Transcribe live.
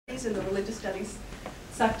perspectives in the religious studies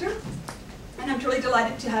sector. And I'm truly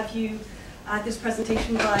delighted to have you at this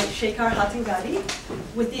presentation by Shekhar Hattangadi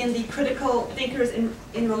within the Critical Thinkers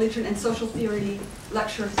in Religion and Social Theory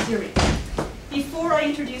lecture series. Before I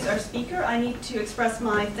introduce our speaker, I need to express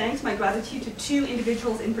my thanks, my gratitude to two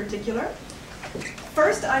individuals in particular.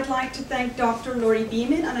 First, I'd like to thank Dr. Laurie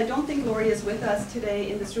Beeman, and I don't think Laurie is with us today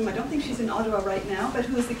in this room. I don't think she's in Ottawa right now, but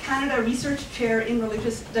who is the Canada Research Chair in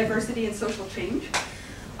Religious Diversity and Social Change.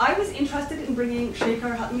 I was interested in bringing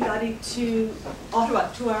Shekhar Hattangadi to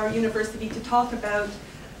Ottawa, to our university, to talk about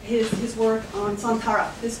his work on Santara,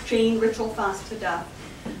 this Jain ritual fast to death.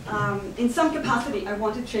 In some capacity, I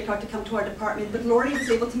wanted Shekhar to come to our department, but Laurie was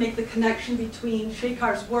able to make the connection between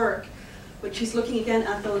Shekhar's work, which she's looking again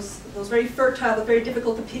at those very fertile but very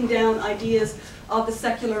difficult to pin down ideas of the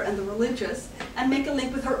secular and the religious, and make a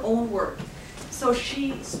link with her own work. So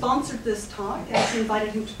she sponsored this talk, and she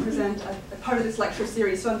invited him to present a part of this lecture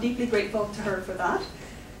series, so I'm deeply grateful to her for that.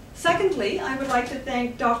 Secondly, I would like to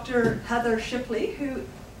thank Dr. Heather Shipley, who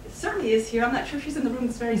certainly is here. I'm not sure she's in the room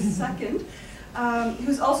this very second,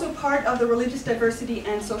 who's also part of the Religious Diversity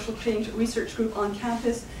and Social Change Research Group on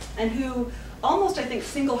campus, and who almost, I think,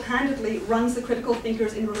 single-handedly runs the Critical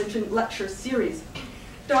Thinkers in Religion lecture series.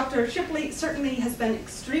 Dr. Shipley certainly has been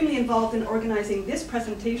extremely involved in organizing this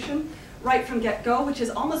presentation right from get-go, which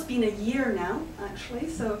has almost been a year now, actually.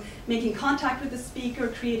 So making contact with the speaker,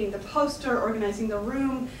 creating the poster, organizing the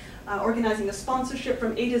room, organizing the sponsorship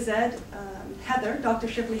from A to Z. Heather, Dr.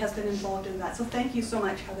 Shipley has been involved in that. So thank you so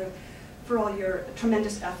much, Heather, for all your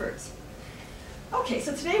tremendous efforts. Okay,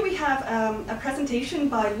 so today we have a presentation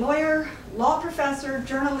by lawyer, law professor,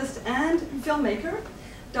 journalist, and filmmaker,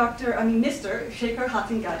 Mr. Shekhar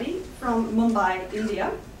Hattangadi from Mumbai,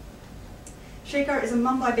 India. Shekhar is a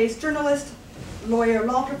Mumbai-based journalist, lawyer,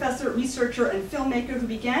 law professor, researcher, and filmmaker who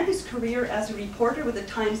began his career as a reporter with the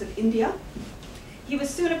Times of India. He was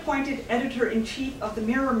soon appointed editor-in-chief of the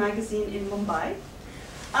Mirror magazine in Mumbai.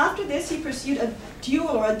 After this, he pursued a dual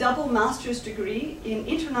or a double master's degree in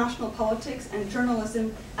international politics and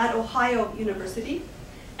journalism at Ohio University,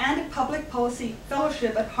 and a public policy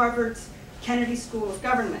fellowship at Harvard's Kennedy School of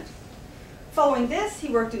Government. Following this, he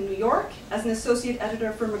worked in New York as an associate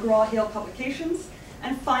editor for McGraw-Hill Publications,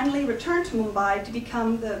 and finally returned to Mumbai to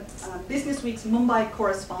become the Business Week's Mumbai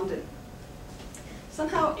correspondent.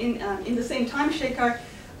 Somehow, in the same time, Shekhar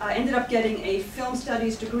ended up getting a film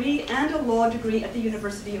studies degree and a law degree at the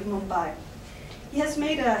University of Mumbai. He has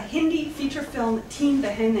made a Hindi feature film, Teen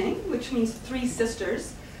Behene, which means three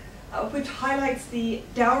sisters, which highlights the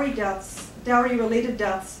dowry-related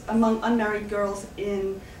deaths among unmarried girls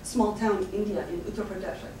in small-town India, in Uttar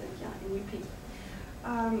Pradesh, I think, yeah, in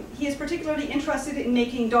UP. He is particularly interested in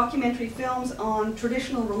making documentary films on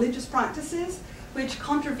traditional religious practices, which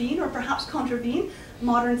contravene, or perhaps contravene,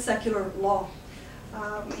 modern secular law.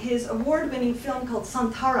 His award-winning film called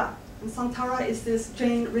Santara, and Santara is this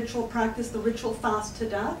Jain ritual practice, the ritual fast to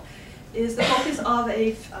death, is the focus of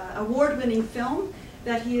a award-winning film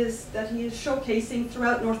that he is showcasing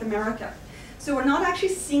throughout North America. So we're not actually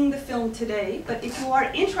seeing the film today, but if you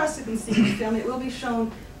are interested in seeing the film, it will be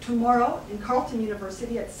shown tomorrow in Carleton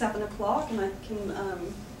University at 7 o'clock, and I can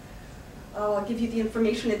I'll give you the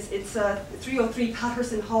information. It's 303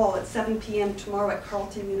 Patterson Hall at 7 p.m. tomorrow at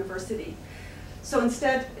Carleton University. So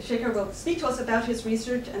instead, Shekhar will speak to us about his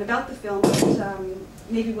research and about the film, but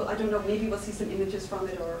maybe I don't know, maybe we'll see some images from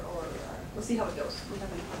it, or we'll see how it goes.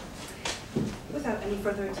 Without any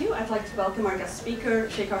further ado, I'd like to welcome our guest speaker,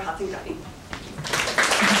 Shekhar Hattangadi.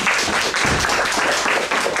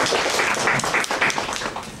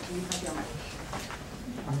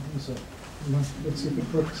 So, let's see if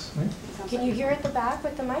it works, right? Can you hear at the back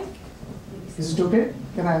with the mic? Is it okay?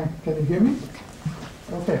 Can you hear me?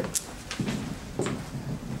 Okay.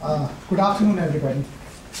 Good afternoon, everybody.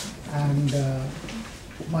 And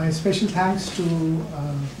my special thanks to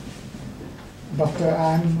Dr.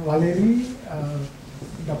 Anne Valeri,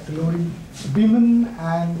 Dr. Laurie Beeman,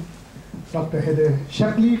 and Dr. Heather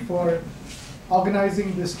Shipley for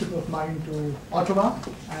organizing this trip of mine to Ottawa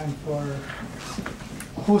and for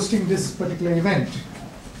hosting this particular event.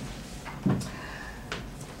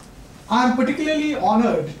 I'm particularly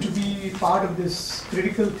honored to be part of this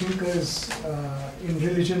Critical Thinkers in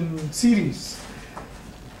Religion series,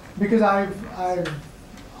 because I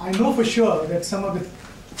know for sure that some of the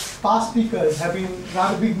past speakers have been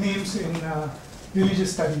rather big names in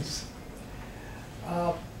religious studies.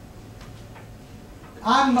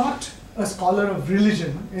 I'm not a scholar of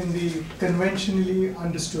religion in the conventionally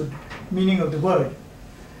understood meaning of the word.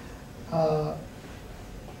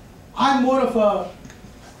 I'm more of a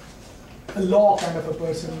law kind of a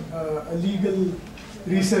person, a legal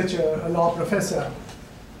researcher, a law professor,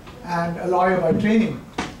 and a lawyer by training.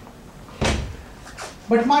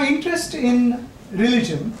 But my interest in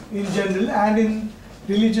religion in general and in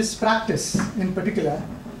religious practice in particular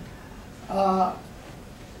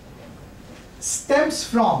stems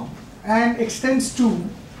from and extends to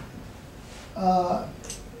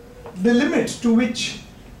the limit to which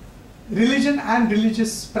religion and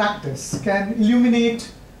religious practice can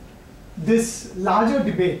illuminate this larger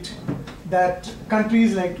debate that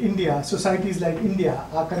countries like India, societies like India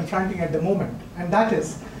are confronting at the moment. And that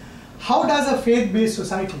is, how does a faith-based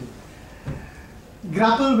society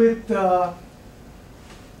grapple with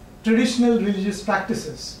traditional religious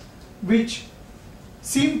practices which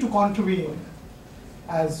seem to contravene,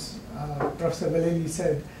 as Professor Valeli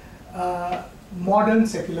said, modern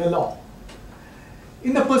secular law.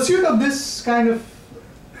 In the pursuit of this kind of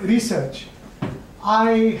research,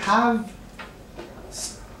 I have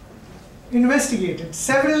investigated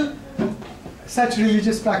several such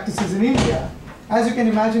religious practices in India. As you can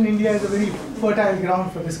imagine, India is a very fertile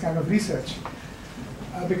ground for this kind of research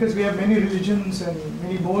because we have many religions and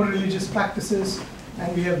many more religious practices,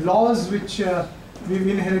 and we have laws which we've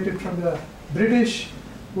inherited from the British,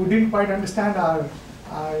 who didn't quite understand our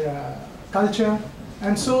culture.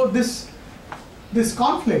 And so this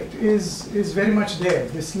conflict is very much there,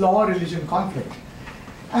 this law-religion conflict.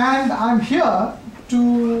 And I'm here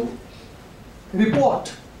to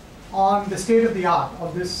report on the state of the art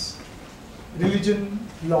of this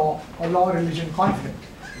religion-law or law-religion conflict.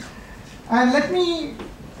 And let me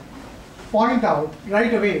point out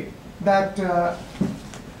right away that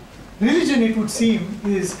religion, it would seem,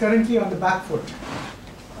 is currently on the back foot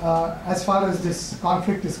as far as this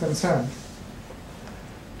conflict is concerned.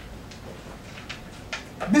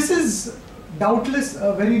 This is doubtless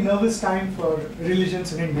a very nervous time for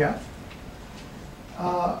religions in India.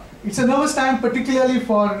 It's a nervous time particularly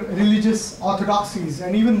for religious orthodoxies,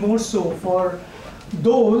 and even more so for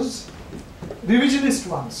those revisionist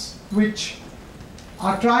ones which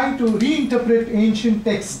are trying to reinterpret ancient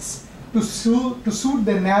texts to suit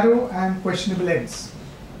their narrow and questionable ends.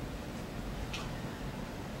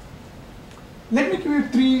 Let me give you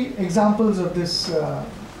 3 examples of this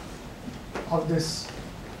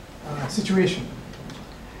situation.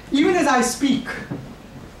 Even as I speak,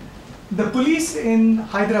 the police in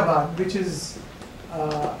Hyderabad, which is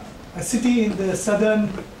a city in the southern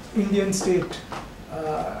Indian state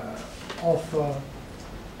of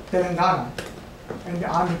Telangana and the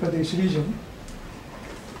Andhra Pradesh region,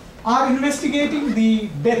 are investigating the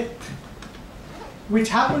death which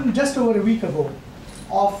happened just over a week ago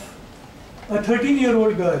of a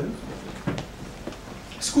 13-year-old girl,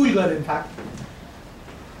 schoolgirl in fact,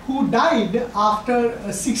 who died after a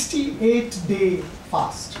 68-day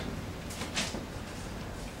fast.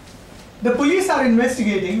 The police are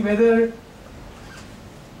investigating whether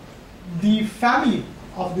the family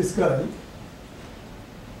of this girl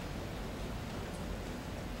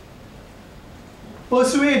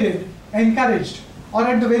persuaded, encouraged, or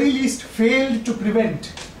at the very least failed to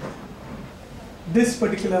prevent this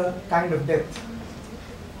particular kind of death.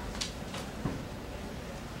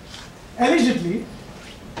 Allegedly,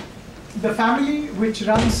 the family which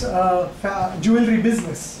runs a jewelry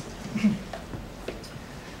business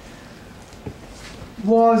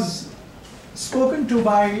was spoken to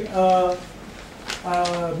by a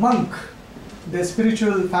monk, the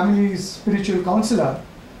family's spiritual counselor,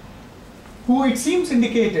 who it seems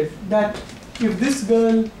indicated that if this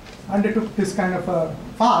girl undertook this kind of a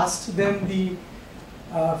fast, then the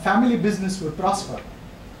family business would prosper.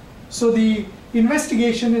 So the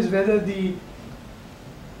investigation is whether the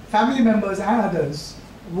family members and others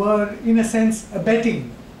were, in a sense,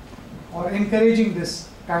 abetting or encouraging this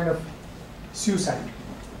kind of suicide.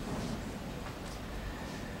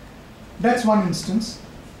 That's one instance.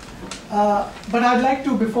 But I'd like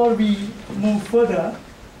to, before we move further,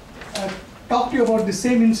 talk to you about the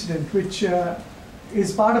same incident, which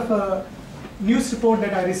is part of a news report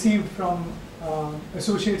that I received from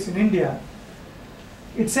associates in India.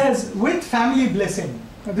 It says, with family blessing,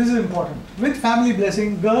 now this is important, with family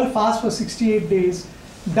blessing, girl fasts for 68 days,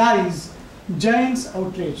 dies, giants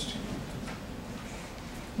outraged.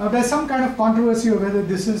 Now there's some kind of controversy over whether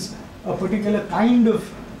this is a particular kind of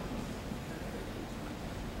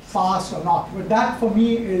fast or not, but that for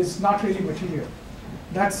me is not really material.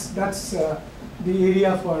 That's the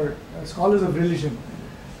area for scholars of religion.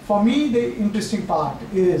 For me, the interesting part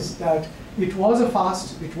is that it was a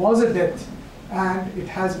fast, it was a death, and it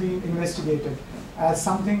has been investigated as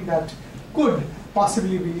something that could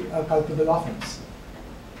possibly be a culpable offense.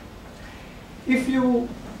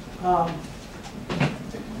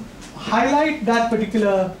 highlight that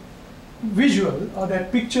particular visual or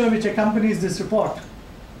that picture which accompanies this report.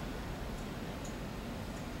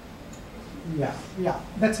 Yeah,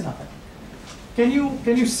 that's enough. Can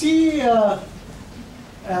you see the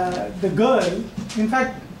girl? In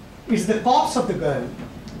fact, it's the corpse of the girl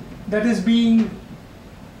that is being,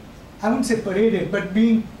 I wouldn't say paraded, but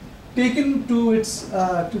being taken to its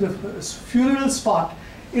to the funeral spot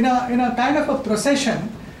in a kind of a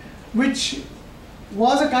procession, which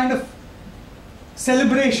was a kind of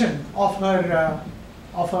celebration of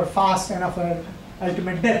her fast and of her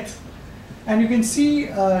ultimate death. And you can see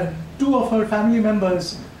two of her family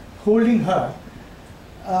members holding her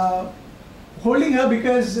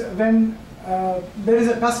because when there is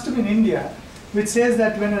a custom in India which says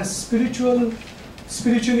that when a spiritually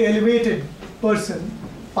elevated person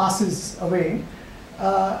passes away,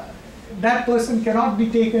 that person cannot be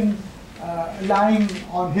taken lying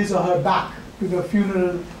on his or her back to the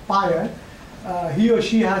funeral pyre. He or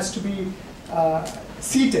she has to be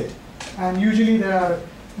seated, and usually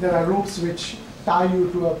there are ropes which tie you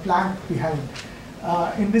to a plank behind.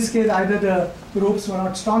 In this case, either the ropes were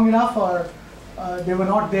not strong enough or they were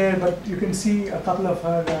not there, but you can see a couple of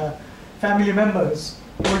her family members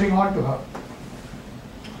holding on to her.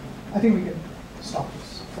 I think we can stop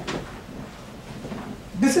this.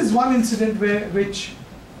 This is one incident which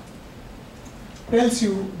tells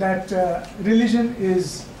you that religion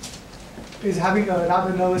is having a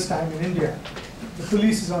rather nervous time in India. The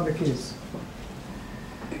police is on the case.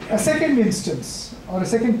 A second instance, or a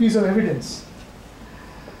second piece of evidence.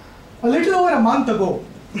 A little over a month ago,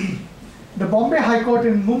 the Bombay High Court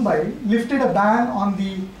in Mumbai lifted a ban on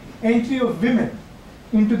the entry of women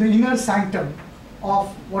into the inner sanctum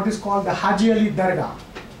of what is called the Haji Ali Dargah.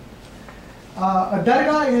 A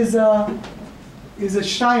dargah is a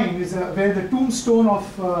shrine, where the tombstone of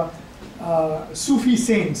Sufi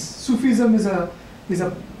saints. Sufism is a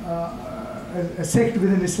sect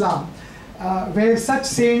within Islam, where such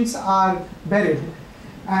saints are buried,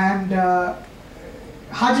 and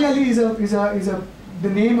Haji Ali is the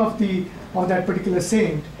name of that particular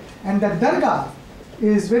saint, and that dargah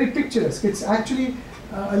is very picturesque. It's actually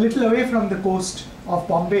a little away from the coast of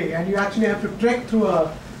Bombay, and you actually have to trek through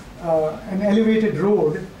an elevated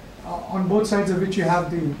road on both sides of which you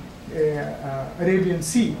have the Arabian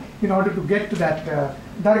Sea in order to get to that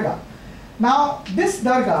dargah. Now, this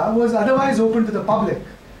dargah was otherwise open to the public.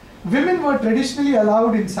 Women were traditionally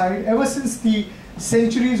allowed inside ever since the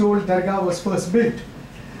centuries-old dargah was first built,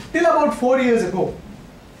 till about 4 years ago,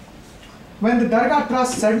 when the Dargah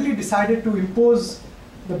Trust suddenly decided to impose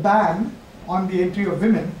the ban on the entry of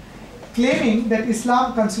women, claiming that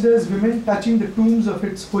Islam considers women touching the tombs of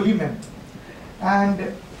its holy men,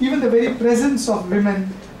 and even the very presence of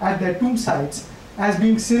women at their tomb sites as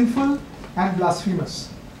being sinful and blasphemous.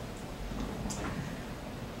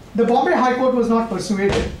 The Bombay High Court was not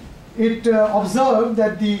persuaded. It observed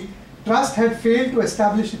that the trust had failed to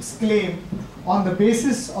establish its claim on the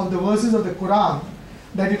basis of the verses of the Quran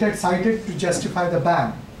that it had cited to justify the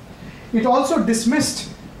ban. It also dismissed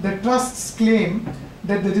the trust's claim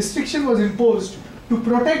that the restriction was imposed to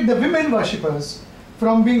protect the women worshippers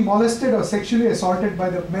from being molested or sexually assaulted by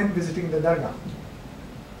the men visiting the dargah.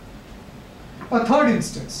 A third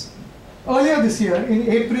instance. Earlier this year, in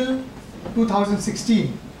April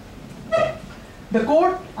 2016, the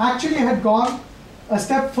court actually had gone a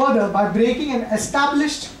step further by breaking an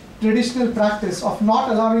established traditional practice of not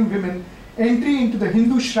allowing women entry into the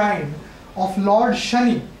Hindu shrine of Lord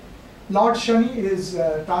Shani. Lord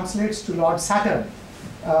Shani translates to Lord Saturn,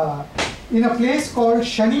 in a place called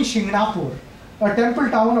Shani Shingnapur, a temple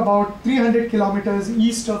town about 300 kilometers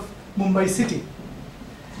east of Mumbai city.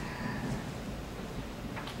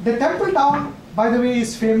 The temple town, by the way,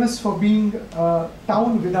 is famous for being a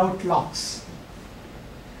town without locks.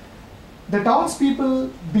 The townspeople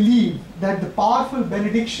believe that the powerful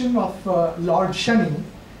benediction of Lord Shani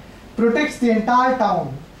protects the entire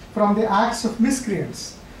town from the acts of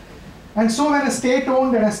miscreants. And so when a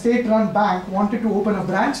state-owned and a state-run bank wanted to open a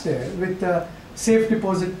branch there with safe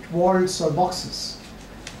deposit vaults or boxes,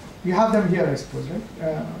 you have them here, I suppose,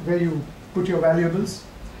 right? Where you put your valuables,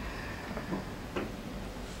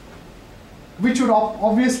 which would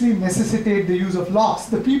obviously necessitate the use of locks.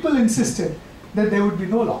 The people insisted that there would be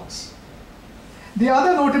no locks. The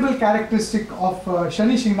other notable characteristic of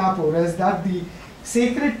Shani Shingnapur is that the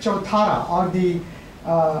sacred Chauthara, or the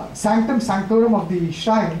sanctum sanctorum of the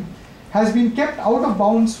shrine, has been kept out of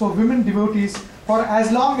bounds for women devotees for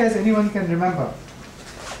as long as anyone can remember.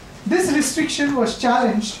 This restriction was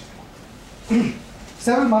challenged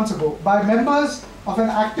several months ago by members of an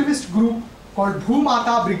activist group called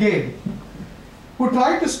Bhumata Brigade, who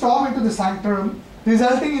tried to storm into the sanctum,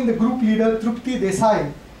 resulting in the group leader Trupti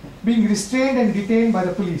Desai being restrained and detained by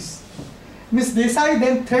the police. Ms. Desai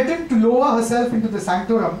then threatened to lower herself into the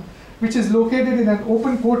sanctorum, which is located in an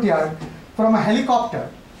open courtyard, from a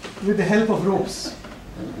helicopter with the help of ropes,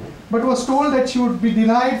 but was told that she would be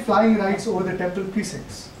denied flying rights over the temple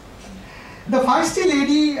precincts. The feisty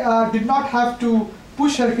lady did not have to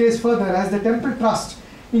push her case further, as the temple trust,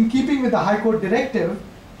 in keeping with the High Court directive,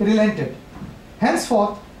 relented.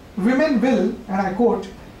 Henceforth, women will, and I quote,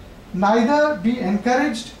 neither be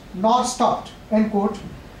encouraged nor stopped, end quote,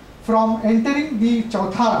 from entering the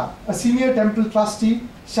Chauthara, a senior temple trustee,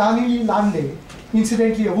 Shalini Lande,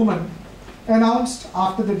 incidentally a woman, announced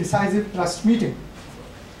after the decisive trust meeting.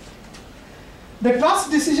 The trust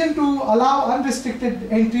decision to allow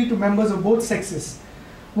unrestricted entry to members of both sexes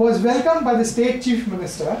was welcomed by the state chief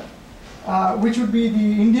minister, which would be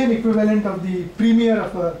the Indian equivalent of the premier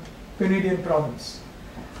of a Canadian province,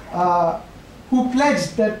 who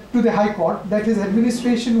pledged that to the High Court that his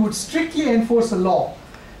administration would strictly enforce a law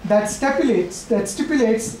that stipulates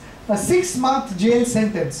a 6-month jail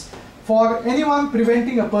sentence for anyone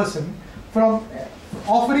preventing a person from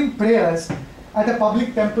offering prayers at a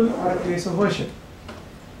public temple or a place of worship.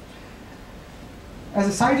 As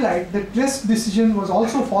a sidelight, the trust decision was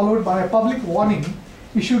also followed by a public warning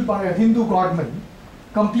issued by a Hindu godman,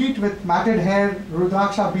 complete with matted hair,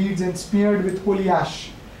 rudraksha beads, and smeared with holy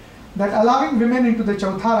ash, that allowing women into the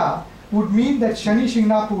Chauthara would mean that Shani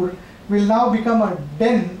Shingnapur will now become a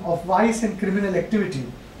den of vice and criminal activity,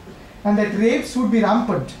 and that rapes would be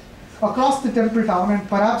rampant across the temple town and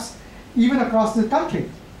perhaps even across the country.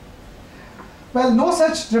 Well, no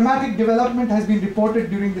such dramatic development has been reported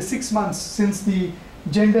during the 6 months since the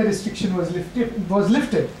gender restriction was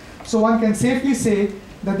lifted, so one can safely say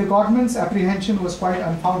that the government's apprehension was quite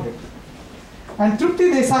unfounded. And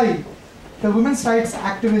Trupti Desai, the women's rights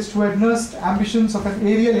activist who had nursed ambitions of an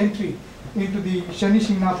aerial entry into the Shani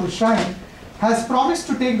Shingnapur shrine, has promised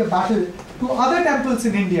to take the battle to other temples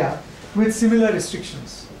in India with similar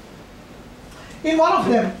restrictions. In one of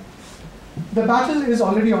them, the battle is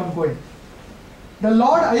already ongoing. The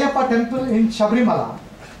Lord Ayyappa temple in Sabrimala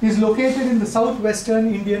is located in the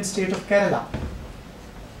southwestern Indian state of Kerala.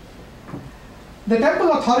 The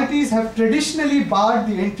temple authorities have traditionally barred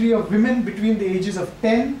the entry of women between the ages of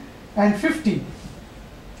 10 and 50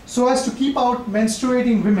 so as to keep out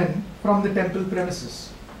menstruating women from the temple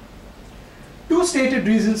premises. Two stated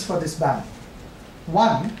reasons for this ban.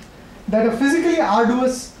 One, that a physically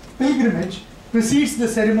arduous pilgrimage precedes the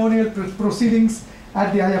ceremonial proceedings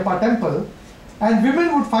at the Ayyappa temple, and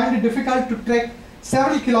women would find it difficult to trek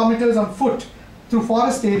several kilometers on foot through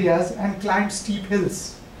forest areas and climb steep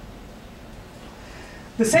hills.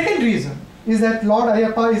 The second reason is that Lord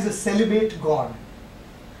Ayyappa is a celibate god.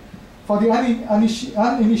 For the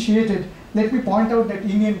uninitiated, let me point out that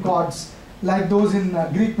Indian gods, like those in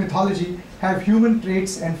Greek mythology, have human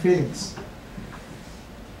traits and failings.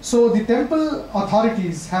 So the temple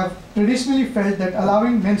authorities have traditionally felt that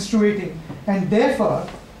allowing menstruating and therefore,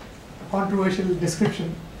 controversial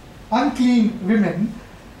description, unclean women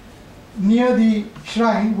near the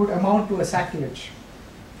shrine would amount to a sacrilege.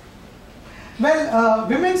 Well,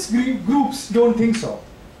 women's groups don't think so.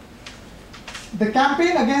 The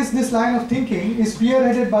campaign against this line of thinking is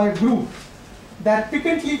spearheaded by a group that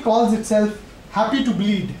piquantly calls itself Happy to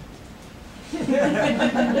Bleed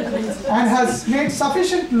and has made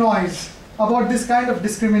sufficient noise about this kind of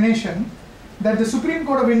discrimination that the Supreme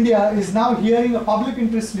Court of India is now hearing a public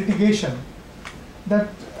interest litigation that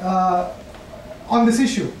on this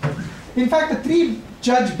issue. In fact, a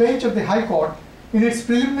 3-judge bench of the High Court, in its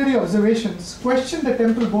preliminary observations, questioned the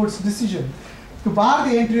temple board's decision to bar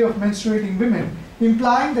the entry of menstruating women,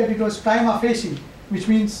 implying that it was prima facie, which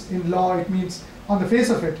means in law, it means on the face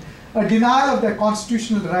of it, a denial of their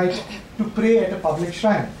constitutional right to pray at a public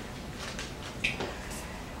shrine.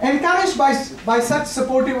 Encouraged by such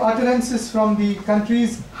supportive utterances from the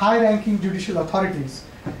country's high-ranking judicial authorities,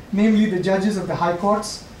 namely the judges of the High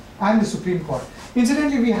Courts and the Supreme Court.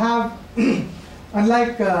 Incidentally, we have,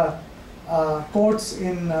 unlike courts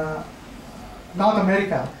in North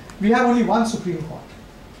America, we have only one Supreme Court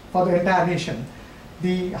for the entire nation.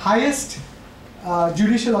 The highest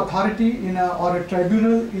judicial authority in or a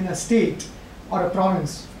tribunal in a state or a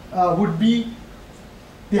province would be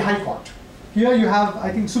the High Court. Here you have,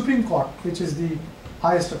 I think, Supreme Court, which is the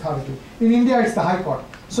highest authority. In India, it's the High Court.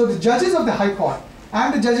 So the judges of the High Court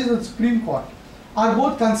and the judges of the Supreme Court are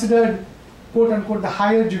both considered, quote unquote, the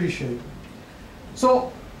higher judiciary.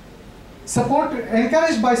 So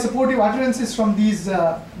encouraged by supportive utterances from these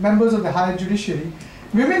members of the higher judiciary,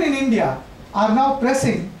 women in India are now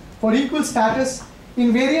pressing for equal status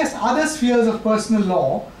in various other spheres of personal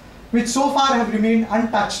law, which so far have remained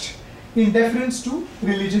untouched in deference to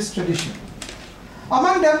religious tradition.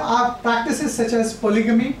 Among them are practices such as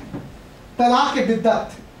polygamy,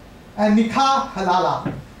 talaq-e-biddat, and nikah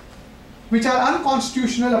halala, which are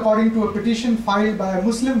unconstitutional according to a petition filed by a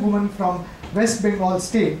Muslim woman from West Bengal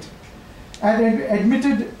state and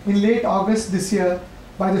admitted in late August this year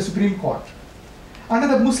by the Supreme Court. Under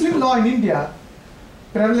the Muslim law in India,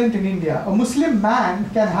 prevalent in India, a Muslim man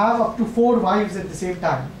can have up to 4 wives at the same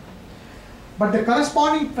time. But the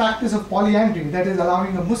corresponding practice of polyandry, that is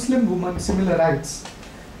allowing a Muslim woman similar rights,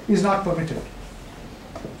 is not permitted.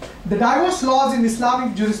 The divorce laws in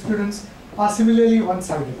Islamic jurisprudence are similarly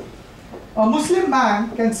one-sided. A Muslim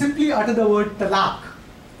man can simply utter the word talaq,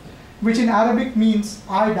 which in Arabic means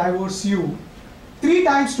I divorce you, 3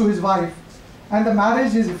 times to his wife, and the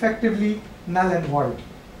marriage is effectively null and void.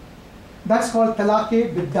 That's called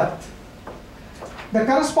talaq-e-biddat. The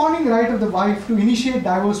corresponding right of the wife to initiate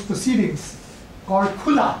divorce proceedings, called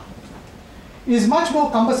khula, is much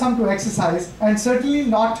more cumbersome to exercise and certainly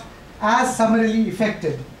not as summarily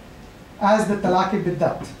effected as the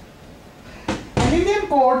talaq-e-biddat. An Indian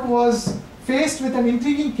court was faced with an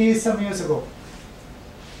intriguing case some years ago.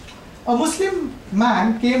 A Muslim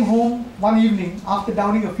man came home one evening after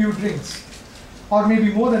downing a few drinks, or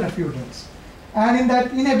maybe more than a few drinks, and in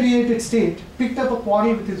that inebriated state picked up a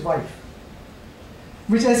quarrel with his wife,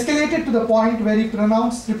 which escalated to the point where he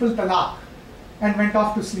pronounced triple talaq and went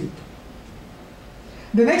off to sleep.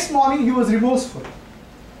 The next morning he was remorseful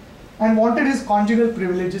and wanted his conjugal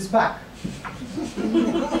privileges back.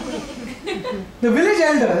 The village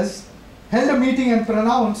elders held a meeting and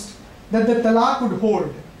pronounced that the talaq would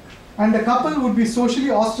hold and the couple would be socially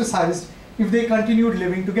ostracized if they continued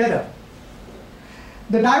living together.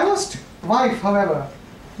 The divorced wife, however,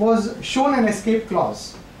 was shown an escape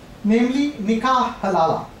clause, namely nikah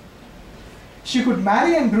halala. She could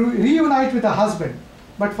marry and reunite with her husband,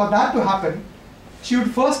 but for that to happen, she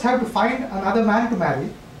would first have to find another man to marry,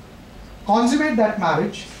 consummate that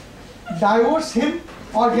marriage, divorce him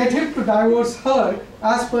or get him to divorce her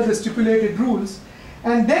as per the stipulated rules,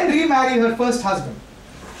 and then remarry her first husband.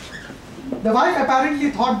 The wife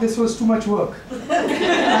apparently thought this was too much work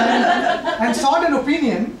and sought an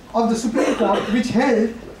opinion of the Supreme Court, which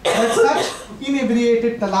held that such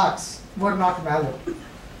inebriated talaqs were not valid.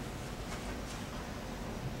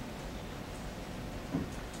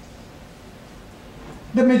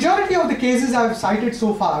 The majority of the cases I have cited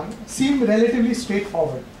so far seem relatively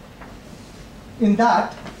straightforward, in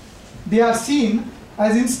that they are seen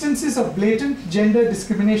as instances of blatant gender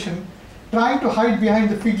discrimination trying to hide behind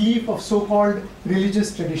the fig leaf of so-called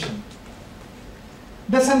religious tradition.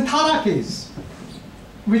 The Santhara case,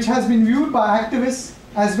 which has been viewed by activists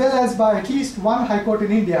as well as by at least one high court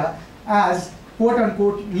in India as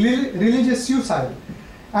quote-unquote religious suicide,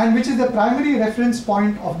 and which is the primary reference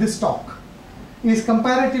point of this talk, is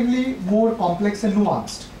comparatively more complex and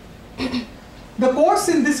nuanced. The courts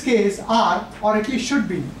in this case are, or at least should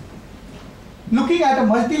be, looking at a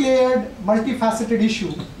multi-layered, multifaceted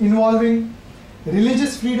issue involving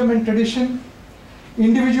religious freedom and tradition,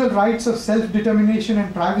 individual rights of self-determination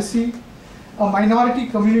and privacy, a minority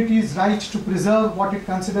community's right to preserve what it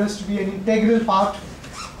considers to be an integral part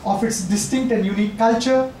of its distinct and unique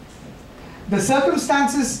culture, the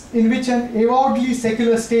circumstances in which an avowedly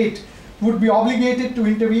secular state would be obligated to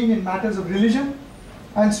intervene in matters of religion,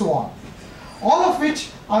 and so on. All of which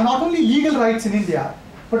are not only legal rights in India,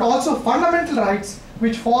 but also fundamental rights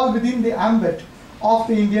which fall within the ambit of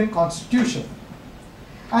the Indian Constitution.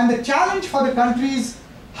 And the challenge for the country's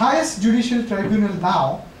highest judicial tribunal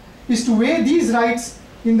now is to weigh these rights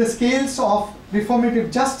in the scales of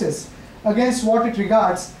reformative justice against what it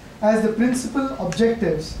regards as the principal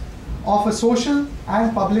objectives of a social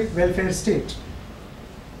and public welfare state.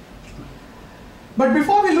 But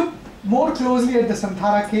before we look more closely at the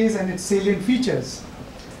Santhara case and its salient features,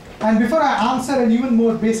 and before I answer an even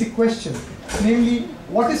more basic question, namely,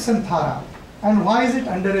 what is Santhara and why is it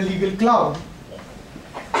under a legal cloud,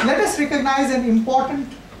 let us recognize an important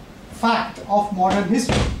fact of modern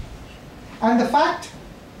history. And the fact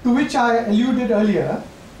to which I alluded earlier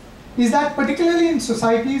is that particularly in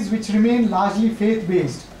societies which remain largely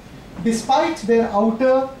faith-based, despite their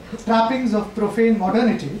outer trappings of profane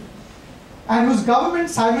modernity, and whose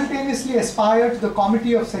governments simultaneously aspire to the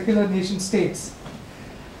comity of secular nation states,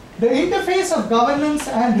 the interface of governance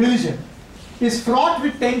and religion is fraught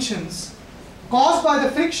with tensions caused by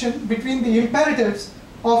the friction between the imperatives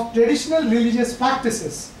of traditional religious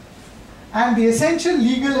practices and the essential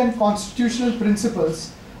legal and constitutional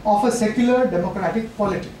principles of a secular democratic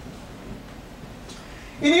polity.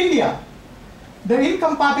 In India, The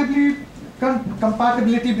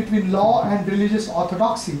incompatibility between law and religious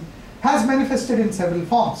orthodoxy has manifested in several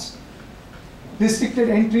forms. Restricted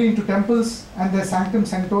entry into temples and their sanctum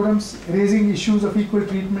sanctorums, raising issues of equal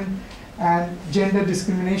treatment and gender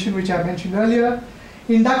discrimination, which I mentioned earlier.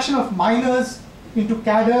 Induction of minors into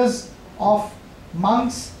cadres of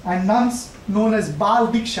monks and nuns known as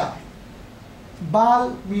Bal Diksha.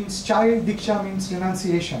 Bal means child, Diksha means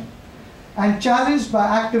renunciation, and challenged by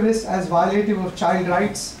activists as violative of child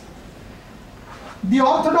rights. The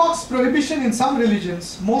orthodox prohibition in some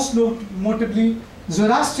religions, most notably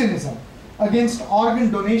Zoroastrianism, against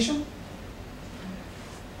organ donation.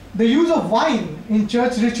 The use of wine in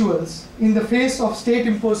church rituals in the face of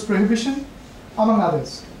state-imposed prohibition, among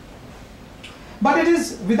others. But it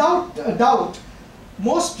is without a doubt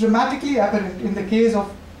most dramatically apparent in the case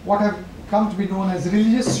of what have come to be known as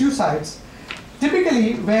religious suicides,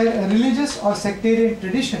 typically where a religious or sectarian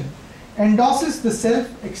tradition endorses the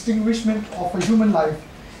self-extinguishment of a human life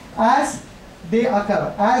as they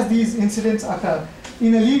occur, as these incidents occur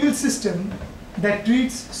in a legal system that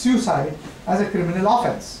treats suicide as a criminal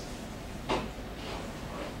offense.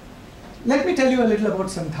 Let me tell you a little about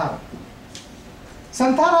Santhara.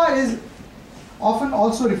 Santhara is often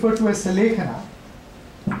also referred to as Salekhana.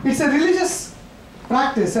 It's a religious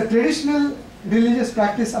practice, a traditional religious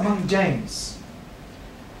practice among Jains.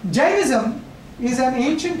 Jainism is an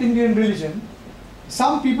ancient Indian religion.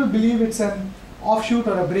 Some people believe it's an offshoot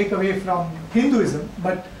or a breakaway from Hinduism,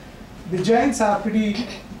 but the Jains are pretty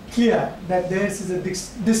clear that theirs is a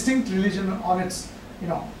distinct religion on its,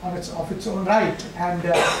 of its own right,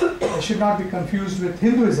 and should not be confused with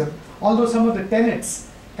Hinduism, although some of the tenets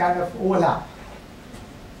kind of overlap.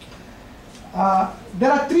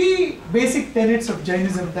 There are three basic tenets of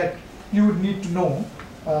Jainism that you would need to know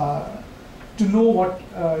what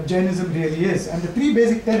Jainism really is. And the three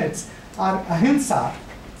basic tenets are ahimsa,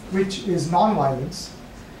 which is non-violence,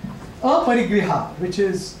 aparigraha, which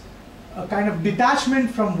is a kind of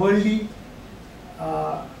detachment from worldly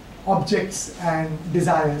objects and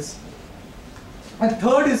desires. And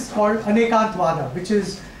third is called anekantvada, which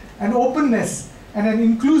is an openness and an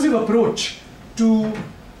inclusive approach to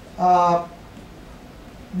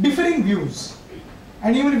differing views,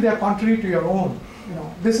 and even if they are contrary to your own.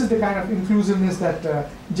 This is the kind of inclusiveness that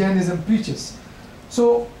Jainism preaches.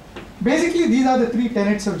 So basically these are the three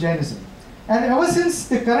tenets of Jainism. And ever since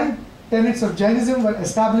the current tenets of Jainism were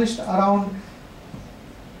established around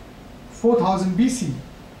 400 BC,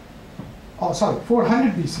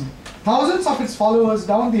 thousands of its followers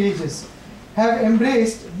down the ages have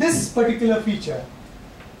embraced this particular feature,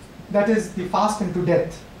 that is the fast unto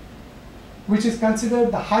death, which is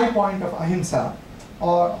considered the high point of ahimsa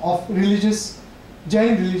or of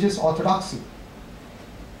Jain religious orthodoxy.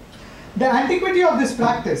 The antiquity of this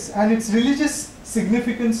practice and its religious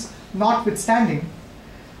significance notwithstanding,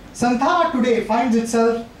 Santhara today finds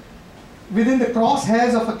itself within the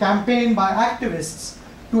crosshairs of a campaign by activists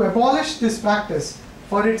to abolish this practice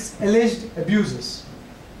for its alleged abuses.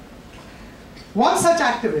 One such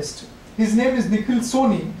activist, his name is Nikhil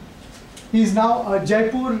Soni. He is now a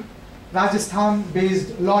Jaipur,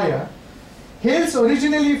 Rajasthan-based lawyer, hails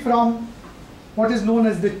originally from what is known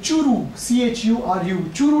as the Churu, C-H-U-R-U,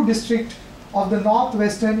 Churu district of the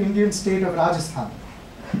northwestern Indian state of Rajasthan.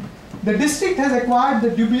 The district has acquired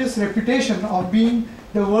the dubious reputation of being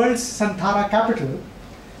the world's Santhara capital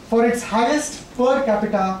for its highest per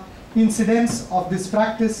capita incidence of this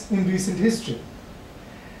practice in recent history.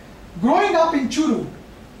 Growing up in Churu,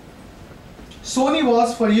 Soni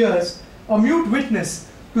was for years a mute witness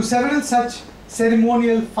to several such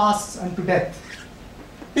ceremonial fasts unto death,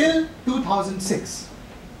 till 2006.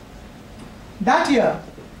 That year,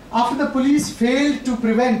 after the police failed to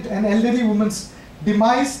prevent an elderly woman's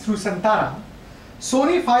demise through Santhara,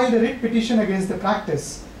 Soni filed a writ petition against the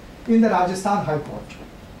practice in the Rajasthan High Court,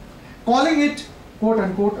 calling it, quote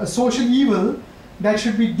unquote, a social evil that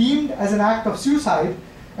should be deemed as an act of suicide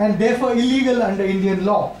and therefore illegal under Indian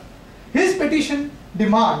law. His petition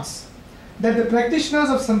demands that the practitioners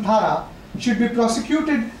of Santhara should be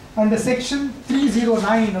prosecuted under section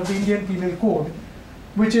 309 of the Indian Penal Code,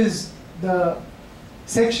 which is the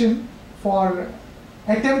section for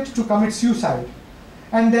attempt to commit suicide,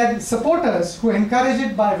 and that supporters who encourage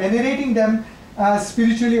it by venerating them as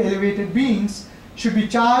spiritually elevated beings should be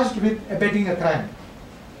charged with abetting a crime.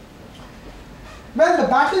 Well, the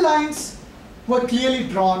battle lines were clearly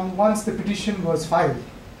drawn once the petition was filed.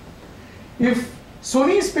 If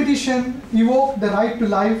Soni's petition evoked the right to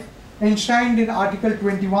life enshrined in Article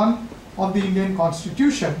 21 of the Indian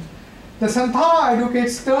Constitution, the Santhara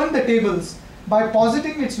advocates turned the tables by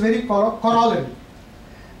positing its very corollary,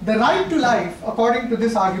 the right to life, according to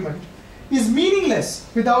this argument, is meaningless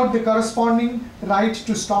without the corresponding right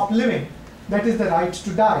to stop living, that is the right to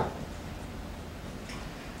die.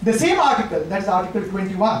 The same article, that is Article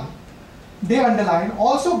 21, they underline,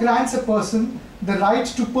 also grants a person the right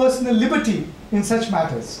to personal liberty in such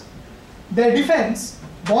matters. Their defense,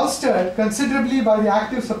 bolstered considerably by the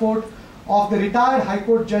active support of the retired High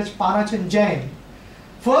Court Judge Panachan Jain,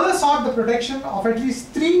 further sought the protection of at least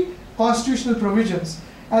 3 constitutional provisions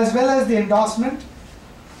as well as the endorsement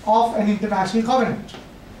of an international covenant.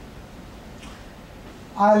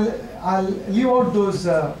 I'll leave out those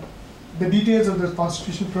the details of those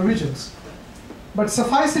constitutional provisions, but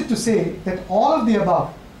suffice it to say that all of the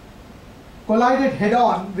above collided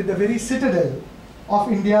head-on with the very citadel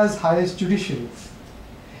of India's highest judiciary.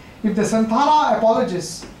 If the Santhara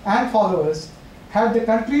apologists and followers had the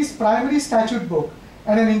country's primary statute book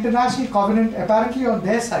and an international covenant apparently on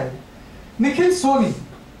their side, Nikhil Soni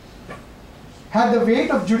had the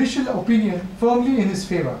weight of judicial opinion firmly in his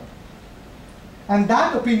favor. And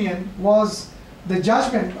that opinion was the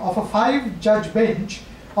judgment of a 5-judge bench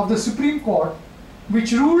of the Supreme Court,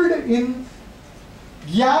 which ruled in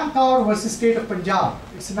Gyan Kaur versus State of Punjab.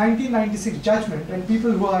 It's a 1996 judgment, and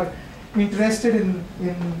people who are interested in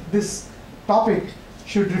this topic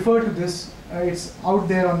should refer to this. It's out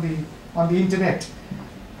there on the internet.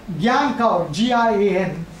 Gyan Kaur,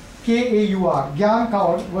 G-I-A-N-K-A-U-R, Gyan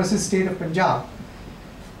Kaur versus State of Punjab,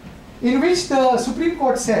 in which the Supreme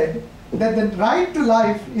Court said that the right to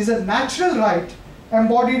life is a natural right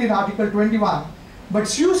embodied in Article 21, but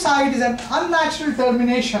suicide is an unnatural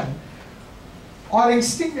termination or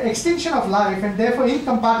extinction of life, and therefore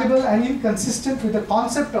incompatible and inconsistent with the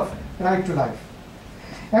concept of right to life.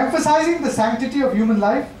 Emphasizing the sanctity of human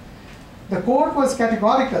life, the court was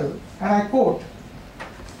categorical, and I quote,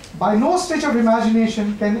 "By no stretch of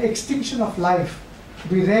imagination can extinction of life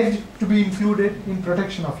be read to be included in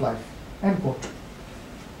protection of life," end quote.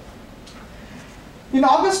 In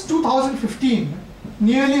August 2015,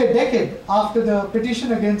 nearly a decade after the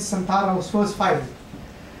petition against Santhara was first filed,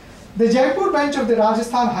 the Jaipur bench of the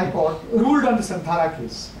Rajasthan High Court ruled on the Santhara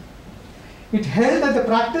case. It held that the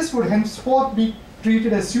practice would henceforth be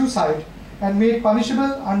treated as suicide and made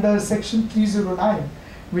punishable under Section 309,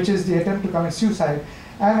 which is the attempt to commit suicide,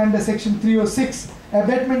 and under Section 306,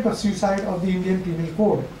 abetment of suicide of the Indian Penal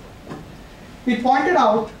Code. It pointed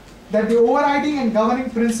out that the overriding and governing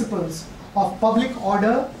principles of public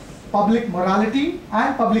order, public morality,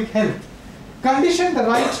 and public health condition the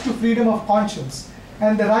right to freedom of conscience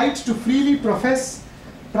and the right to freely profess,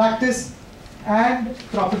 practice, and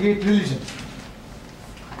propagate religion.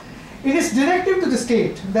 It is directive to the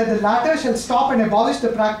state that the latter shall stop and abolish the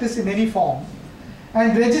practice in any form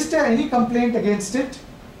and register any complaint against it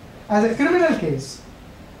as a criminal case.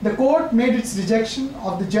 The court made its rejection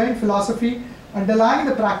of the Jain philosophy underlying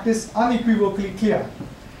the practice unequivocally clear.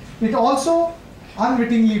 It also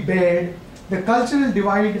unwittingly bared the cultural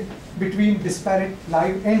divide between disparate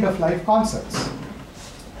end-of-life concepts.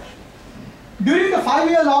 During the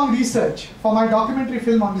 5-year-long research for my documentary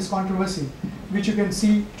film on this controversy, which you can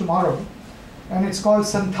see tomorrow, and it's called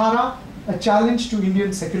Santhara, A Challenge to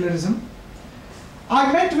Indian Secularism,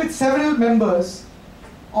 I met with several members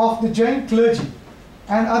of the Jain clergy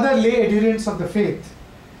and other lay adherents of the faith,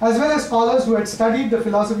 as well as scholars who had studied the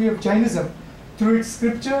philosophy of Jainism through its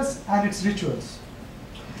scriptures and its rituals.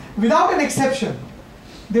 Without an exception,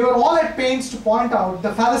 they were all at pains to point out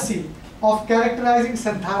the fallacy of characterizing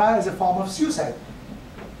Santhara as a form of suicide.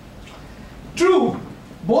 True,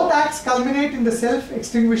 both acts culminate in the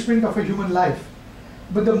self-extinguishment of a human life,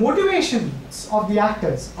 but the motivations of the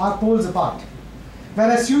actors are poles apart.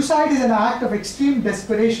 Whereas suicide is an act of extreme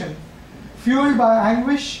desperation, fueled by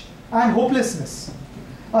anguish and hopelessness.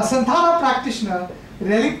 A Santhara practitioner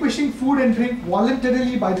relinquishing food and drink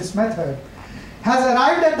voluntarily by this method has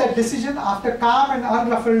arrived at that decision after calm and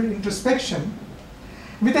unruffled introspection,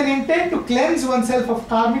 with an intent to cleanse oneself of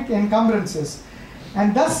karmic encumbrances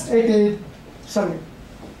and thus attain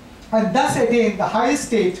the highest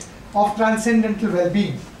state of transcendental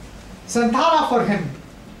well-being. Santhara for him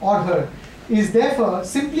or her is therefore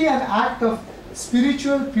simply an act of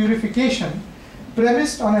spiritual purification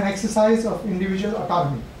premised on an exercise of individual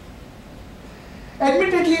autonomy.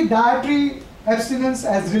 Admittedly, dietary abstinence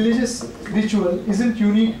as religious ritual isn't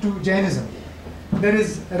unique to Jainism. There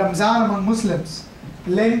is Ramzan among Muslims,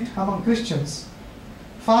 Lent among Christians,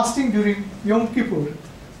 fasting during Yom Kippur,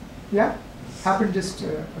 happened just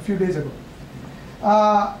a few days ago,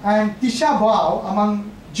 and Tisha B'Av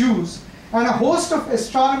among Jews, and a host of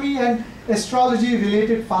astronomy and astrology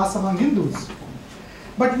related fasts among Hindus.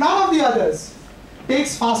 But none of the others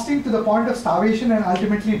takes fasting to the point of starvation and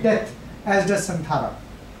ultimately death, as does Santhara.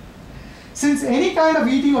 Since any kind of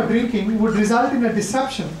eating or drinking would result in a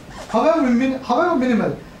disruption, however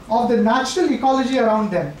minimal, of the natural ecology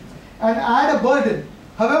around them, and add a burden,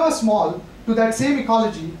 however small, to that same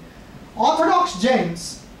ecology, orthodox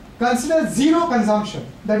Jains consider zero consumption,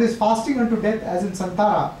 that is fasting unto death as in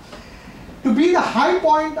Santhara, to be the high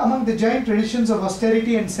point among the Jain traditions of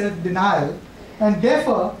austerity and self-denial, and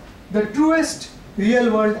therefore the truest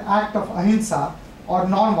real-world act of ahimsa or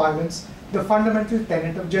non-violence, the fundamental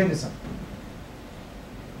tenet of Jainism.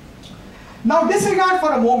 Now disregard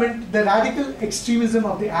for a moment the radical extremism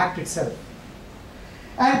of the act itself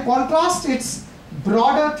and contrast its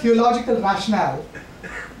broader theological rationale,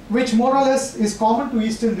 which more or less is common to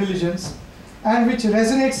Eastern religions and which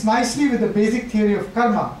resonates nicely with the basic theory of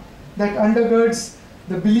karma that undergirds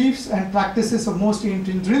the beliefs and practices of most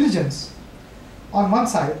ancient religions on one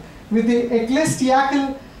side, with the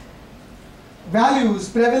ecclesiastical values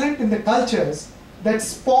prevalent in the cultures that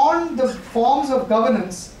spawned the forms of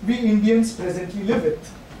governance we Indians presently live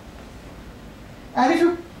with. And if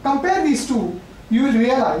you compare these two, you will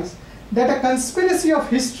realize that a conspiracy of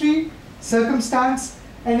history, circumstance,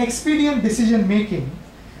 and expedient decision making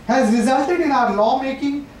has resulted in our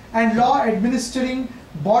lawmaking and law administering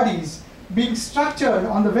bodies being structured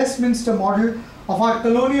on the Westminster model of our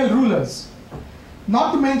colonial rulers,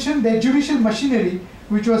 not to mention their judicial machinery,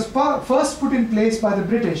 which was first put in place by the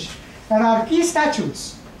British, and our key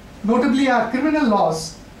statutes, notably our criminal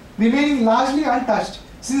laws, remaining largely untouched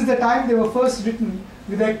since the time they were first written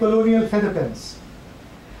with their colonial feather pens.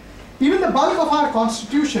 Even the bulk of our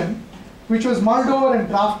constitution, which was mulled over and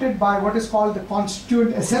drafted by what is called the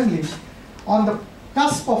Constituent Assembly on the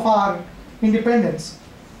cusp of our independence,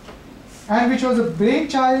 and which was a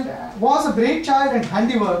brainchild and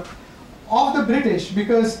handiwork of the British,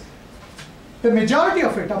 because the majority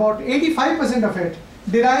of it, about 85% of it,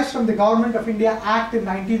 derives from the Government of India Act in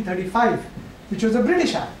 1935, which was a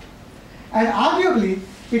British Act. And arguably,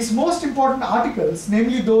 its most important articles,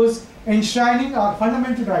 namely those enshrining our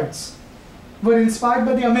fundamental rights, were inspired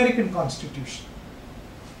by the American Constitution.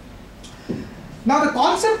 Now, the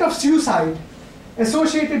concept of suicide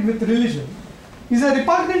associated with religion is a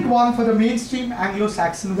repugnant one for the mainstream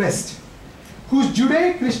Anglo-Saxon West, whose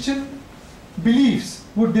Judeo-Christian beliefs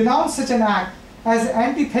would denounce such an act as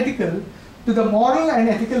antithetical to the moral and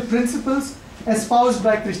ethical principles espoused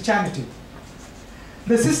by Christianity.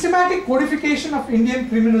 The systematic codification of Indian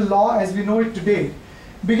criminal law as we know it today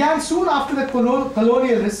began soon after the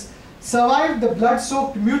colonialists survived the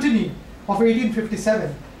blood-soaked mutiny of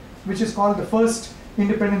 1857, which is called the first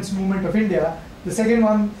independence movement of India, the second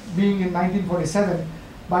one being in 1947,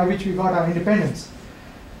 by which we got our independence.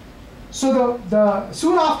 So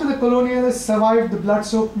soon after the colonialists survived the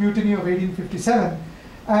blood-soaked mutiny of 1857,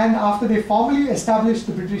 and after they formally established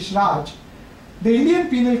the British Raj, the Indian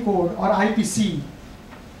Penal Code, or IPC,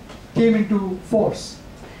 came into force.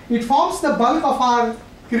 It forms the bulk of our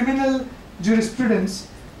criminal jurisprudence,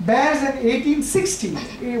 bears an 1860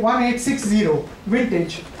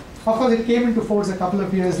 vintage. Of course, it came into force a couple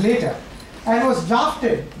of years later, and was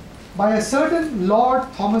drafted by a certain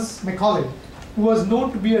Lord Thomas Macaulay, who was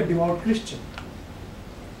known to be a devout Christian.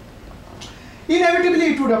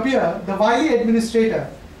 Inevitably, it would appear the wily administrator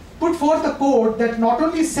put forth a code that not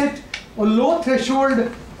only set a low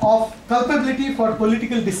threshold of culpability for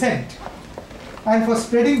political dissent and for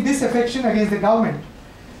spreading disaffection against the government,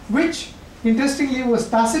 which interestingly was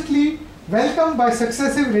tacitly welcomed by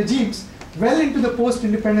successive regimes well into the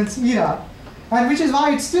post-independence era, and which is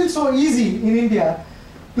why it's still so easy in India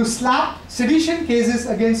to slap sedition cases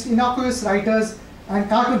against innocuous writers and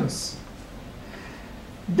cartoonists.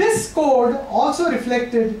 This code also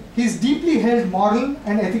reflected his deeply held moral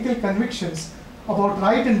and ethical convictions about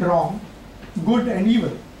right and wrong, good and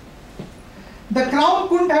evil. The Crown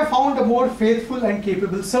couldn't have found a more faithful and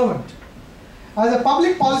capable servant. As a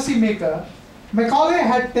public policy maker, Macaulay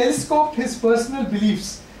had telescoped his personal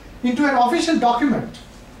beliefs into an official document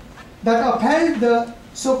that upheld the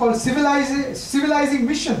so-called civilizing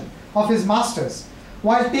mission of his masters,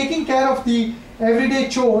 while taking care of the everyday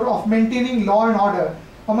chore of maintaining law and order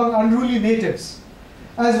among unruly natives,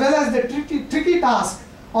 as well as the tricky task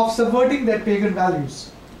of subverting their pagan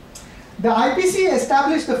values. The IPC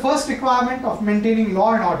established the first requirement of maintaining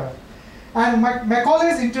law and order, and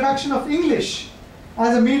Macaulay's introduction of English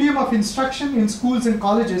as a medium of instruction in schools and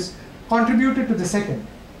colleges contributed to the second.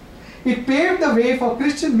 It paved the way for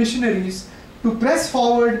Christian missionaries to press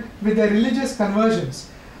forward with their religious conversions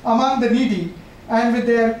among the needy and with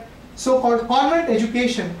their so-called convent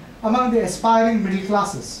education among the aspiring middle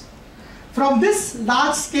classes. From this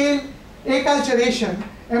large-scale acculturation,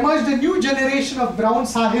 emerged a new generation of brown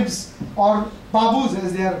sahibs, or babus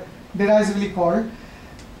as they are derisively called,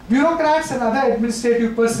 bureaucrats and other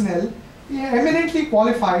administrative personnel eminently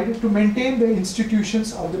qualified to maintain the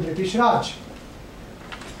institutions of the British Raj.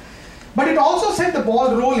 But it also set the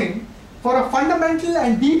ball rolling for a fundamental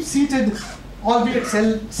and deep-seated, albeit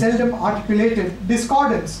seldom articulated,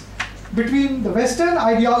 discordance between the Western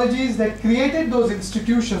ideologies that created those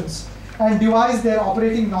institutions and devised their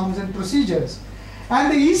operating norms and procedures,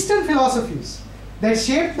 and the Eastern philosophies that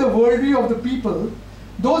shaped the worldview of the people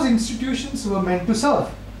those institutions were meant to serve.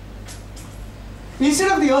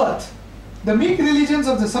 Instead of the earth, the meek religions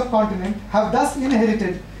of the subcontinent have thus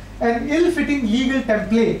inherited an ill-fitting legal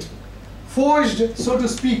template, forged, so to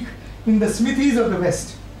speak, in the smithies of the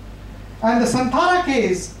West. And the Santhara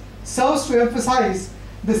case serves to emphasize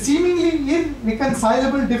the seemingly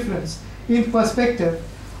irreconcilable difference in perspective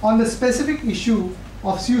on the specific issue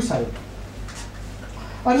of suicide.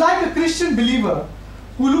 Unlike a Christian believer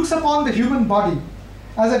who looks upon the human body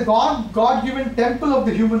as a God-given temple of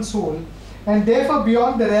the human soul, and therefore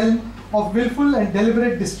beyond the realm of willful and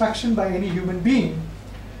deliberate destruction by any human being,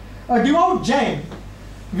 a devout Jain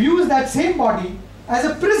views that same body as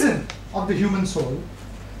a prison of the human soul,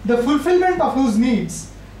 the fulfillment of whose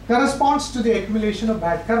needs corresponds to the accumulation of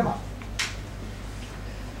bad karma.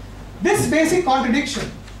 This basic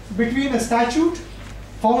contradiction between a statute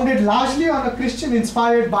founded largely on a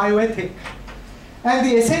Christian-inspired bioethic and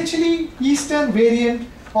the essentially Eastern variant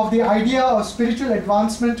of the idea of spiritual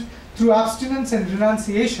advancement through abstinence and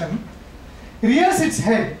renunciation rears its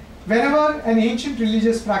head whenever an ancient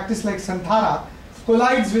religious practice like Santhara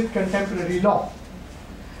collides with contemporary law.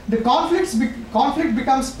 The conflict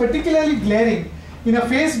becomes particularly glaring in a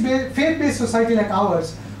faith-based society like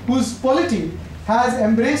ours, whose polity has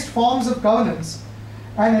embraced forms of governance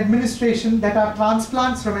and administration that are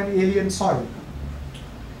transplants from an alien soil.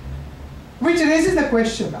 Which raises the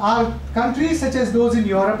question, are countries such as those in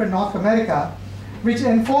Europe and North America, which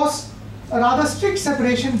enforce a rather strict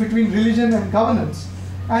separation between religion and governance,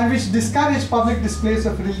 and which discourage public displays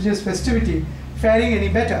of religious festivity, faring any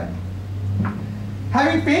better?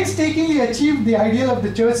 Having painstakingly achieved the ideal of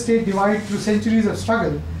the church-state divide through centuries of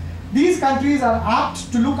struggle, these countries are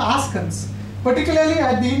apt to look askance, particularly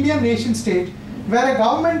at the Indian nation-state, where a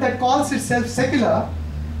government that calls itself secular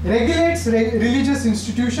regulates religious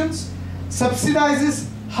institutions, subsidizes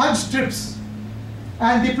Hajj trips,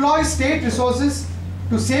 and deploys state resources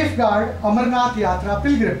to safeguard Amarnath Yatra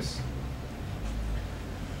pilgrims.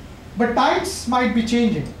 But times might be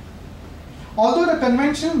changing. Although the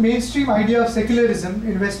conventional mainstream idea of secularism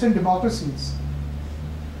in Western democracies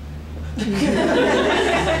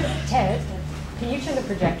Ted, can you turn the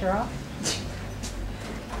projector off?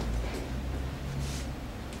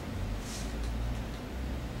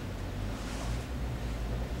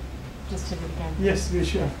 Just to begin. Yes, we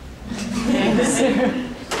sure. Thanks.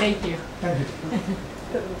 Thank you. Thank you.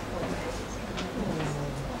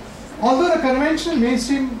 Although the conventional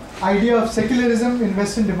mainstream idea of secularism in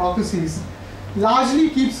Western democracies largely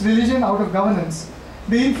keeps religion out of governance,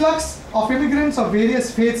 the influx of immigrants of various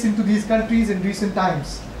faiths into these countries in recent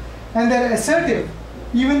times, and their assertive,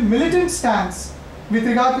 even militant stance with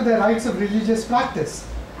regard to the rights of religious practice,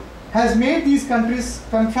 has made these countries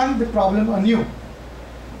confront the problem anew.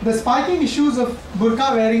 The spiking issues of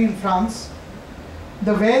burqa wearing in France,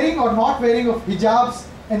 the wearing or not wearing of hijabs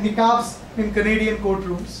and niqabs in Canadian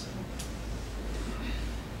courtrooms,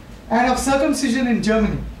 and of circumcision in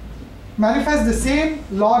Germany, manifest the same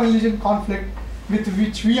law-religion conflict with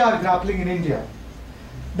which we are grappling in India.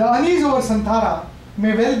 The unease over Santhara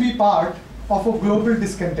may well be part of a global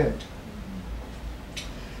discontent.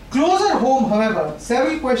 Closer home, however,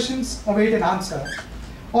 several questions await an answer,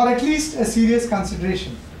 or at least a serious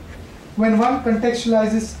consideration, when one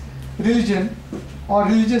contextualizes religion or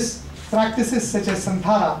religious practices such as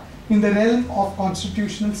Santhara in the realm of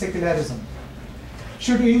constitutional secularism.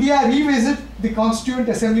 Should India revisit the Constituent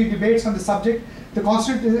Assembly debates on the subject? The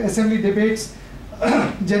Constituent Assembly debates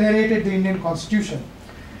generated the Indian Constitution.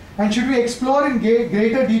 And should we explore in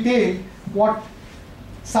greater detail what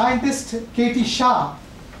scientist K.T. Shah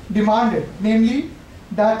demanded, namely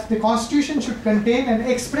that the Constitution should contain an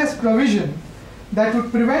express provision that would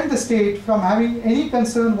prevent the state from having any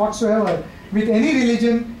concern whatsoever with any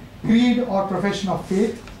religion, creed, or profession of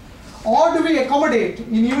faith? Or do we accommodate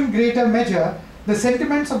in even greater measure the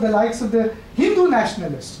sentiments of the likes of the Hindu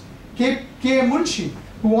nationalist, K. Munshi,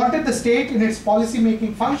 who wanted the state in its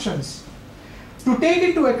policy-making functions to take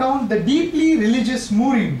into account the deeply religious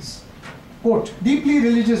moorings, quote, deeply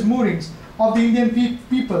religious moorings of the Indian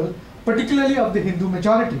people, particularly of the Hindu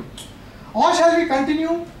majority? Or shall we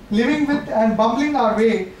continue living with and bumbling our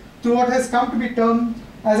way through what has come to be termed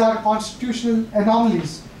as our constitutional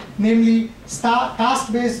anomalies, namely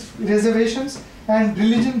caste-based reservations and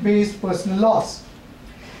religion-based personal laws.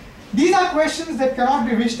 These are questions that cannot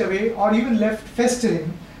be wished away or even left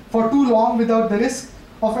festering for too long without the risk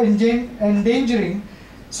of endangering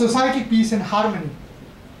societal peace and harmony.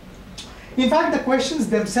 In fact, the questions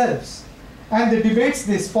themselves and the debates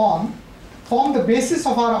they spawn form the basis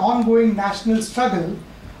of our ongoing national struggle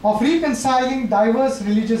of reconciling diverse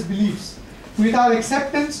religious beliefs with our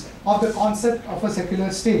acceptance of the concept of a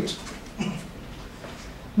secular state.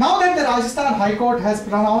 Now that the Rajasthan High Court has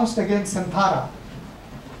pronounced against Santhara,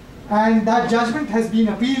 and that judgment has been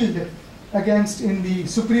appealed against in the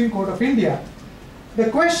Supreme Court of India, the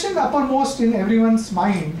question uppermost in everyone's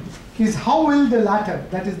mind is how will the latter,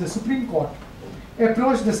 that is the Supreme Court,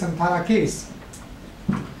 approach the Santhara case?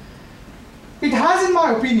 It has, in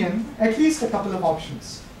my opinion, at least a couple of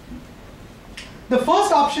options. The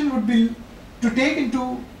first option would be to take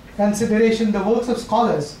into consideration the works of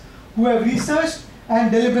scholars who have researched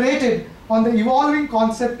and deliberated on the evolving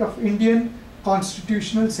concept of Indian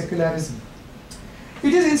constitutional secularism.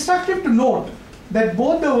 It is instructive to note that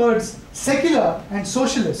both the words secular and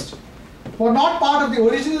socialist were not part of the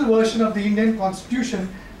original version of the Indian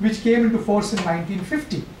Constitution which came into force in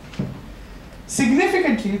 1950.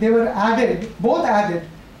 Significantly, they were both added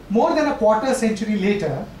more than a quarter century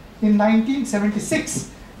later in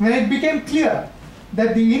 1976, when it became clear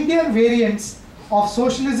that the Indian variants of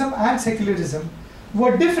socialism and secularism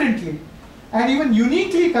were differently and even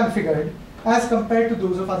uniquely configured as compared to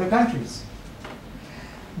those of other countries.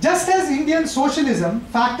 Just as Indian socialism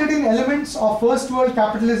factored in elements of first world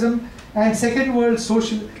capitalism and second world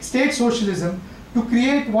state socialism to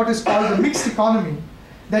create what is called the mixed economy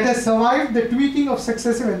that has survived the tweaking of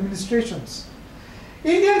successive administrations,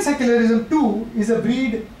 Indian secularism too is a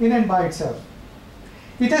breed in and by itself.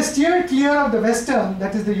 It has steered clear of the Western,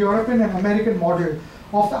 that is the European and American model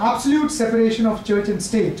of absolute separation of church and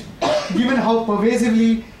state, given how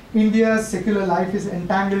pervasively India's secular life is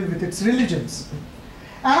entangled with its religions.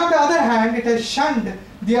 And on the other hand, it has shunned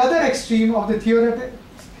the other extreme of the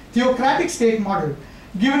theocratic state model,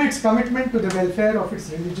 given its commitment to the welfare of its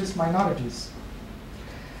religious minorities.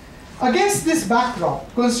 Against this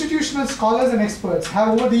backdrop, constitutional scholars and experts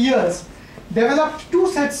have over the years developed two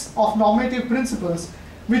sets of normative principles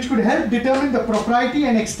which could help determine the propriety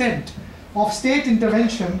and extent of state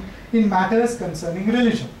intervention in matters concerning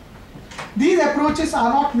religion. These approaches are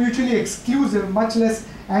not mutually exclusive, much less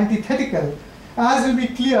antithetical, as will be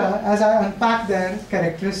clear as I unpack their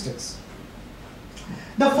characteristics.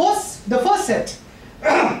 The first set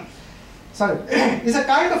is a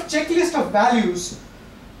kind of checklist of values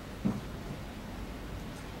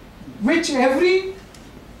which every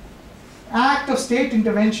act of state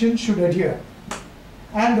intervention should adhere.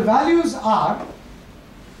 And the values are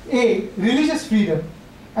A, religious freedom,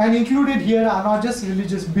 and included here are not just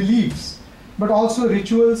religious beliefs, but also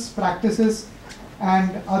rituals, practices,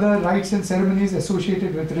 and other rites and ceremonies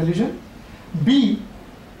associated with religion. B,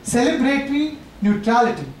 celebratory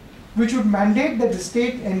neutrality, which would mandate that the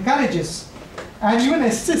state encourages and even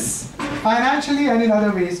assists financially and in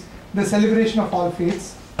other ways the celebration of all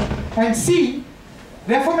faiths. And C,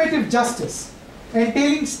 reformative justice,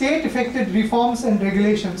 entailing state-effected reforms and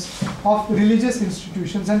regulations of religious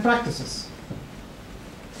institutions and practices.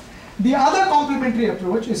 The other complementary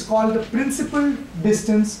approach is called the principal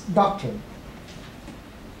distance doctrine.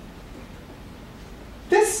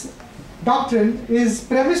 This doctrine is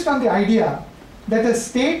premised on the idea that a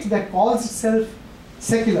state that calls itself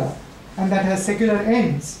secular and that has secular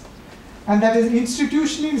ends and that is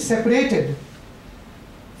institutionally separated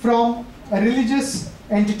from a religious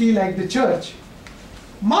entity like the church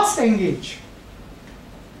must engage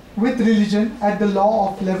with religion at the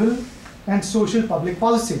law of level and social public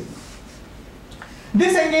policy.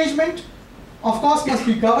 This engagement, of course, must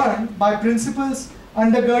be governed by principles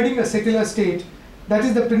undergirding a secular state, that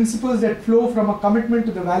is, the principles that flow from a commitment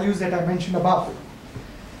to the values that I mentioned above.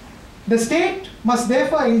 The state must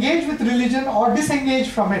therefore engage with religion or disengage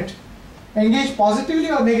from it, engage positively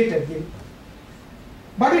or negatively,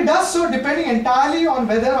 but it does so depending entirely on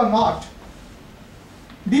whether or not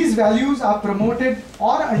these values are promoted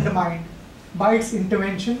or undermined by its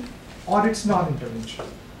intervention or its non-intervention.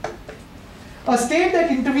 A state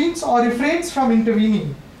that intervenes or refrains from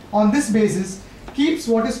intervening on this basis keeps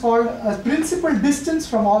what is called a principled distance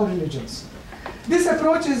from all religions. This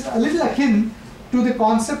approach is a little akin to the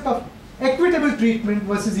concept of equitable treatment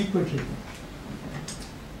versus equal treatment.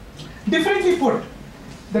 Differently put,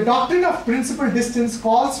 the doctrine of principled distance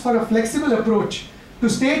calls for a flexible approach to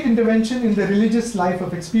state intervention in the religious life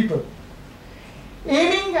of its people.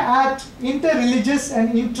 Aiming at inter-religious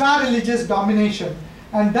and intra-religious domination,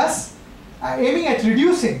 and thus aiming at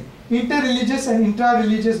reducing inter-religious and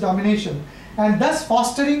intra-religious domination, and thus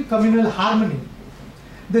fostering communal harmony,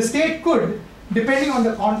 the state could, depending on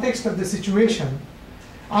the context of the situation,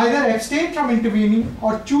 either abstain from intervening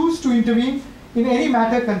or choose to intervene in any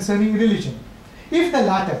matter concerning religion. If the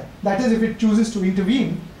latter, that is, if it chooses to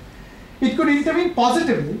intervene, it could intervene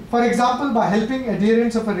positively, for example, by helping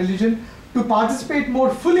adherents of a religion to participate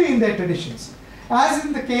more fully in their traditions, as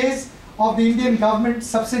in the case of the Indian government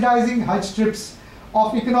subsidizing Hajj trips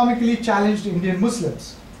of economically challenged Indian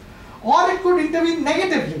Muslims. Or it could intervene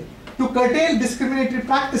negatively to curtail discriminatory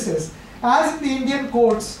practices, as in the Indian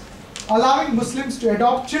courts allowing Muslims to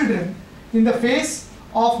adopt children in the face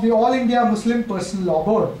of the All India Muslim Personal Law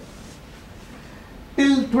Board.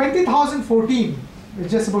 Till 2014,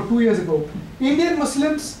 just about 2 years ago, Indian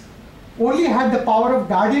Muslims only had the power of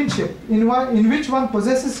guardianship in which one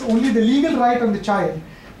possesses only the legal right on the child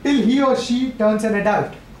till he or she turns an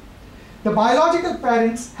adult. The biological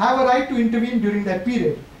parents have a right to intervene during that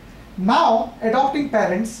period. Now, adopting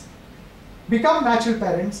parents become natural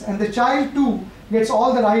parents, and the child too gets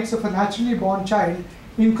all the rights of a naturally born child,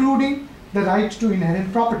 including the right to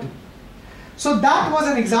inherent property. So that was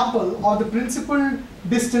an example of the principal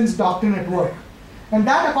distance doctrine at work. And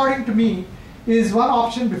that, according to me, is one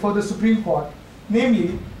option before the Supreme Court,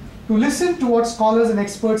 namely to listen to what scholars and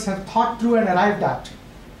experts have thought through and arrived at,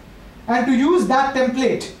 and to use that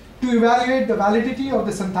template to evaluate the validity of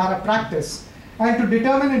the Santhara practice and to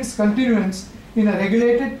determine its continuance in a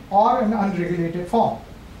regulated or an unregulated form.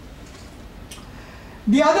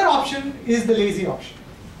 The other option is the lazy option.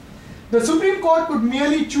 The Supreme Court could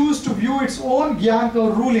merely choose to view its own Gyan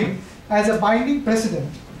Kaur ruling as a binding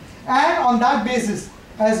precedent, and on that basis,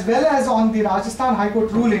 as well as on the Rajasthan High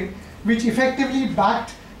Court ruling, which effectively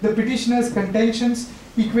backed the petitioner's contentions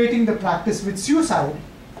equating the practice with suicide,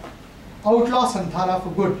 outlaw Santhara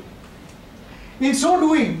for good. In so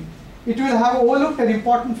doing, it will have overlooked an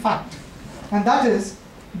important fact, and that is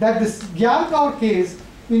that this Gyan Kaur case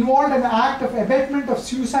involved an act of abetment of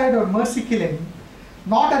suicide or mercy killing,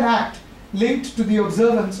 not an act linked to the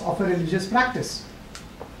observance of a religious practice.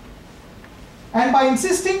 And by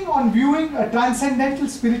insisting on viewing a transcendental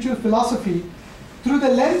spiritual philosophy through the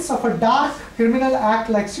lens of a dark criminal act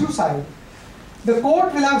like suicide, the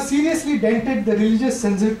court will have seriously dented the religious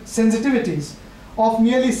sensitivities of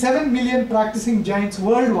nearly 7 million practicing Jains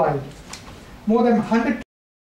worldwide, more than 100